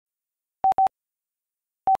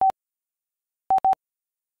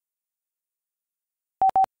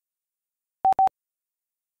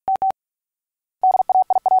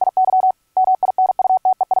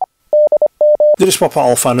Dit is Papa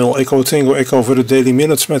Alpha 0 Echo Tango Echo voor de Daily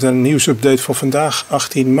Minutes met een nieuwsupdate voor vandaag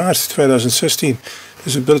 18 maart 2016. Dit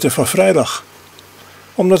is het bulletin van vrijdag.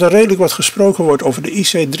 Omdat er redelijk wat gesproken wordt over de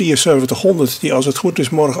IC7300 die als het goed is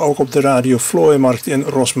morgen ook op de Radio Vlooimarkt in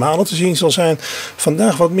Rosmalen te zien zal zijn,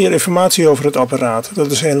 vandaag wat meer informatie over het apparaat.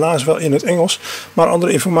 Dat is helaas wel in het Engels, maar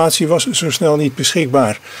andere informatie was zo snel niet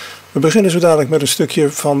beschikbaar. We beginnen zo dadelijk met een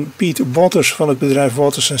stukje van Pete Waters van het bedrijf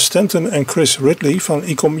Waters & Stanton en Chris Ridley van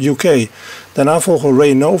Ecom UK. Daarna volgen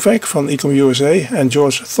Ray Novak van Ecom USA en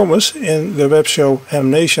George Thomas in de webshow Ham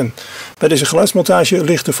Nation. Bij deze geluidsmontage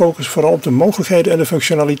ligt de focus vooral op de mogelijkheden en de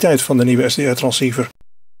functionaliteit van de nieuwe SDR-transceiver.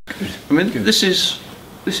 I mean, this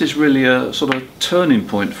is really a sort of turning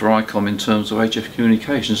point for ICOM in terms of HF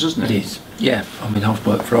communications, isn't it? It is, yeah. I mean, I've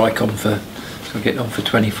worked for ICOM for getting on for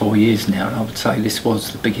 24 years now, and I would say this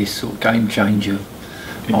was the biggest sort of game changer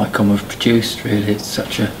ICOM have produced, really. It's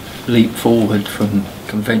such a leap forward from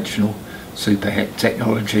conventional superhet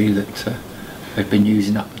technology that they've been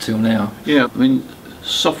using up until now. Yeah, I mean,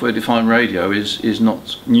 software-defined radio is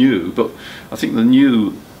not new, but I think the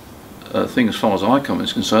new thing as far as ICOM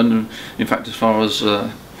is concerned, and in fact as far as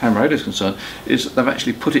Ham Radio is concerned, is that they've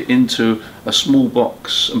actually put it into a small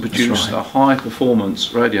box and produced a high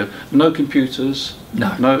performance radio. No computers,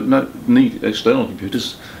 no need external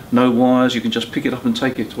computers, no wires, you can just pick it up and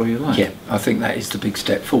take it where you like. Yeah, I think that is the big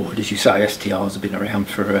step forward. As you say, STRs have been around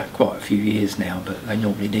for quite a few years now, but they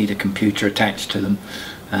normally need a computer attached to them.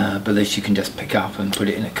 But this you can just pick up and put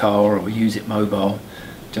it in a car or use it mobile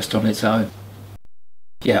just on its own.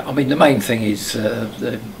 Yeah, I mean the main thing is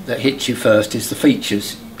that hits you first is the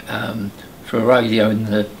features. For a radio in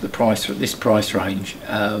the price at this price range,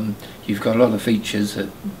 you've got a lot of features that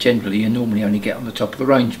generally you normally only get on the top of the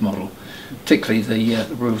range model, particularly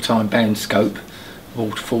the real-time band scope,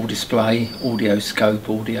 full display, audio scope,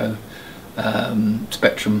 audio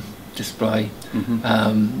spectrum display.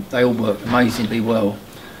 They all work amazingly well.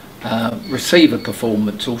 Receiver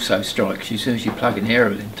performance also strikes you. As soon as you plug an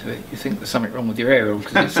aerial into it, you think there's something wrong with your aerial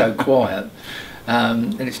because it's so quiet.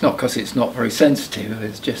 And it's not because it's not very sensitive,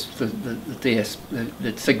 it's just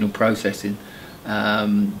the signal processing.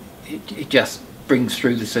 It just brings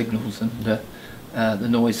through the signals and the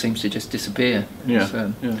noise seems to just disappear.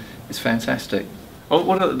 It's fantastic.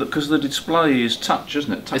 Oh, because the display is touch,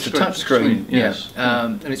 isn't it? It's a touch screen, yes.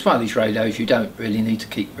 And it's one of these radios you don't really need to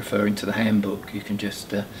keep referring to the handbook. You can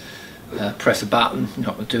just press a button, you're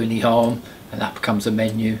not going to do any harm, and that becomes a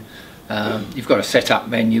menu. You've got a set-up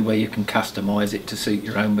menu where you can customise it to suit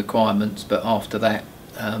your own requirements, but after that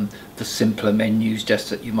the simpler menus just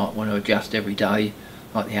that you might want to adjust every day,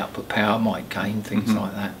 like the output power, mic gain, things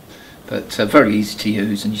like that. But very easy to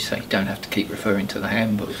use, and you say you don't have to keep referring to the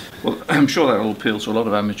handbook. Well, I'm sure that will appeal to a lot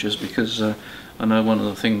of amateurs because I know one of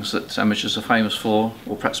the things that amateurs are famous for,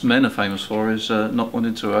 or perhaps men are famous for, is not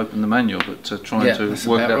wanting to open the manual but trying to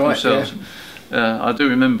work it out themselves. Yeah. I do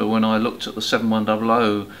remember when I looked at the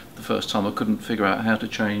 7100 the first time, I couldn't figure out how to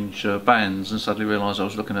change bands, and suddenly realised I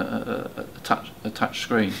was looking at a touch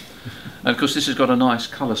screen. And of course, this has got a nice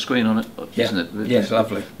colour screen on it, isn't it? Yeah, it's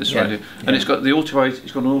lovely. This radio, and it's got the auto.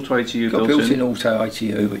 It's got an auto ATU built in. Built-in auto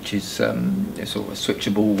ATU, which is sort of a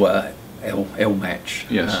switchable L match.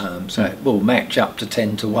 Yes. So it will match up to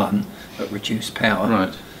 10-1 at reduced power.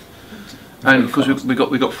 Right. And because we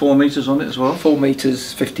got 4 meters on it as well. 4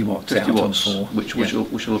 meters, 50 watts. 50 watts, on 4. which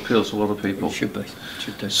will appeal to a lot of people. It should be.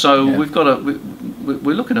 Should do. So we've got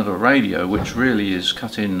we're looking at a radio which really is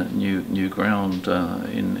cutting new ground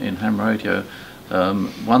in ham radio.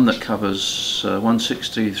 One that covers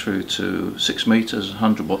 160 through to 6 meters,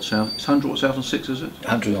 100 watts out. It's 100 watts out on 6, is it?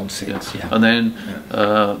 100 on 6. Yeah. And then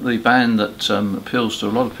the band that appeals to a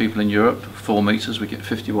lot of people in Europe, 4 meters. We get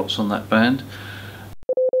 50 watts on that band.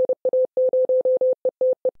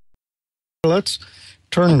 Let's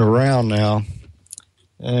turn it around now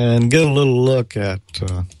and get a little look at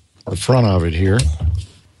the front of it here.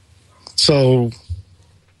 So,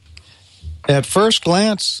 at first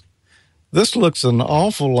glance, this looks an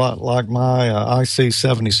awful lot like my IC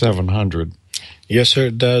 7700. Yes, sir,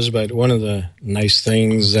 it does, but one of the nice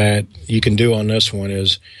things that you can do on this one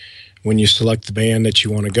is when you select the band that you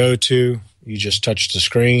want to go to, you just touch the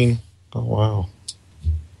screen. Oh, wow.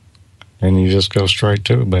 And you just go straight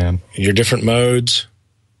to a band. Your different modes.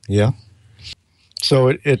 Yeah.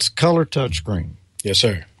 So it's color touchscreen. Yes,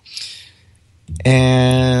 sir.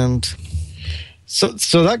 And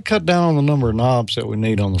so that cut down on the number of knobs that we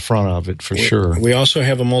need on the front of it for sure. We also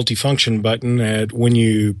have a multifunction button that when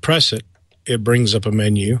you press it, it brings up a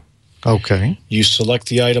menu. Okay. You select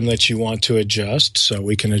the item that you want to adjust, so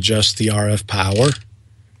we can adjust the RF power.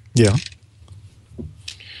 Yeah.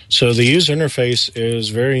 So the user interface is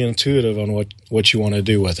very intuitive on what you want to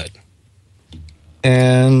do with it.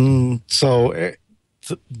 And so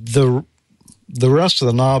the rest of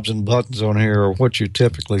the knobs and buttons on here are what you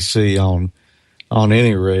typically see on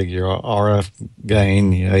any rig, your RF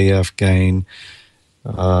gain, your AF gain,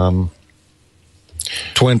 twin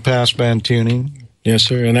passband tuning. Yes,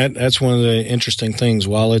 sir. And that's one of the interesting things.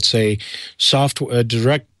 While it's a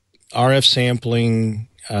direct RF sampling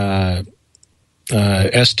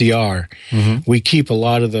SDR, we keep a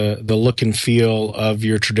lot of the look and feel of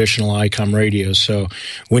your traditional ICOM radios. So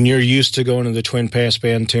when you're used to going to the twin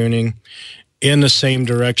passband tuning in the same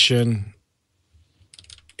direction,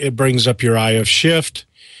 it brings up your IF shift.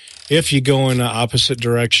 If you go in the opposite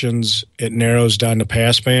directions, it narrows down the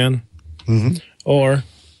passband. Or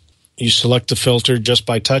you select the filter just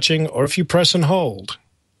by touching, or if you press and hold.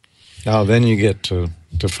 Oh, then you get to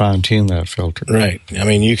fine-tune that filter. Right. I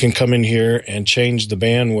mean, you can come in here and change the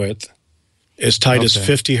bandwidth as tight as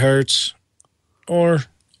 50 hertz or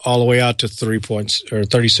all the way out to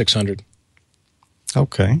 3600.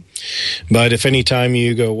 Okay. But if any time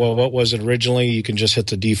you go, well, what was it originally, you can just hit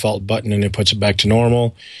the default button and it puts it back to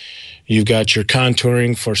normal. You've got your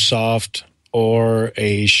contouring for soft or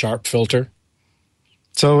a sharp filter.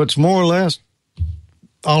 So it's more or less,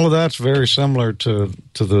 all of that's very similar to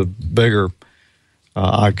the bigger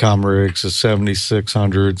ICOM rigs, the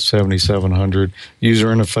 7600, 7700. User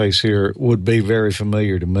interface here would be very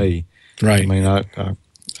familiar to me. Right. I mean, I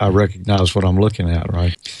recognize what I'm looking at,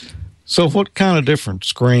 right? So what kind of different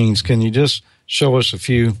screens? Can you just show us a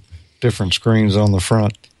few different screens on the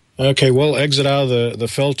front? Okay, we'll exit out of the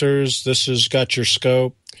filters. This has got your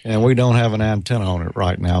scope. And we don't have an antenna on it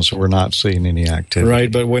right now, so we're not seeing any activity.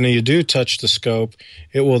 Right, but when you do touch the scope,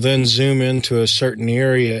 it will then zoom into a certain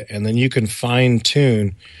area, and then you can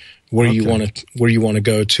fine-tune where you want to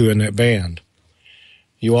go to in that band.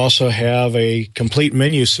 You also have a complete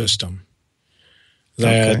menu system.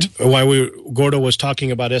 That while Gordo was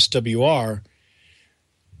talking about SWR,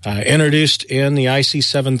 introduced in the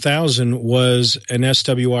IC7000 was an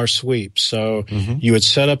SWR sweep. So you would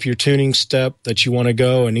set up your tuning step that you want to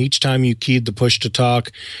go, and each time you keyed the push to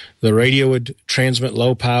talk, the radio would transmit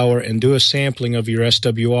low power and do a sampling of your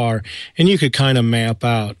SWR, and you could kind of map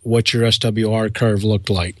out what your SWR curve looked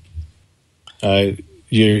like.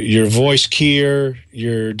 Your voice keyer,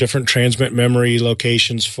 your different transmit memory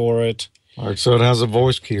locations for it. All right, so it has a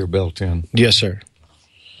voice keyer built in. Yes, sir.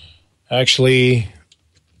 Actually,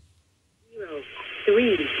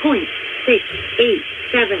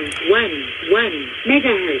 3.68711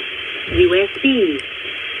 megahertz USB.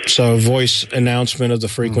 So voice announcement of the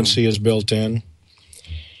frequency is built in.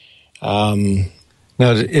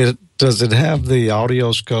 Now, does it have the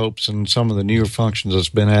audio scopes and some of the newer functions that's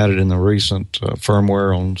been added in the recent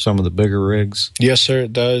firmware on some of the bigger rigs? Yes, sir,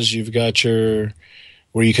 it does. You've got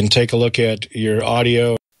where you can take a look at your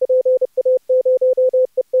audio.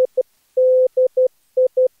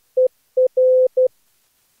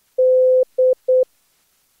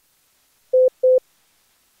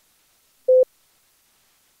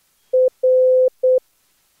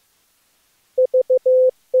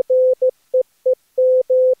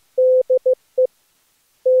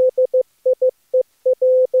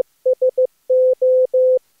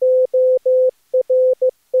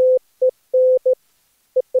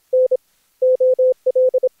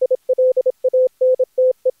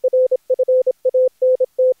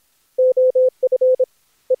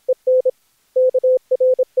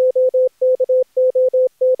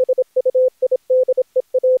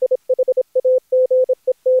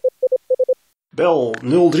 Bel 033-457-0711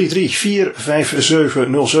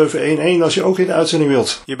 als je ook in de uitzending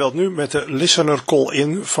wilt. Je belt nu met de listener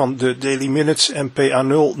call-in van de Daily Minutes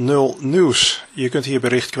MPA00 Nieuws. Je kunt hier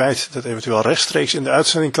bericht kwijt dat eventueel rechtstreeks in de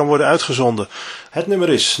uitzending kan worden uitgezonden. Het nummer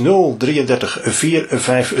is 033-457-0711, 457-0711.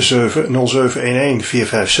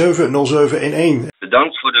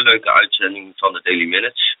 Bedankt voor de leuke uitzending van de Daily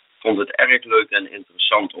Minutes. Ik vond het erg leuk en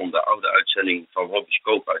interessant om de oude uitzending van Robbie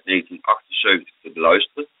Scope uit 1978 te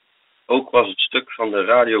beluisteren. Ook was het stuk van de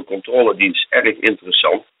radiocontroledienst erg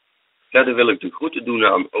interessant. Verder wil ik de groeten doen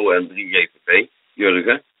aan ON3JPP,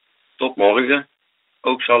 Jurgen. Tot morgen.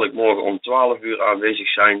 Ook zal ik morgen om 12 uur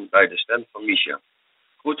aanwezig zijn bij de stand van Misha.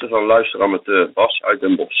 Groeten van luisteramateur Bas uit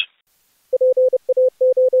Den Bosch.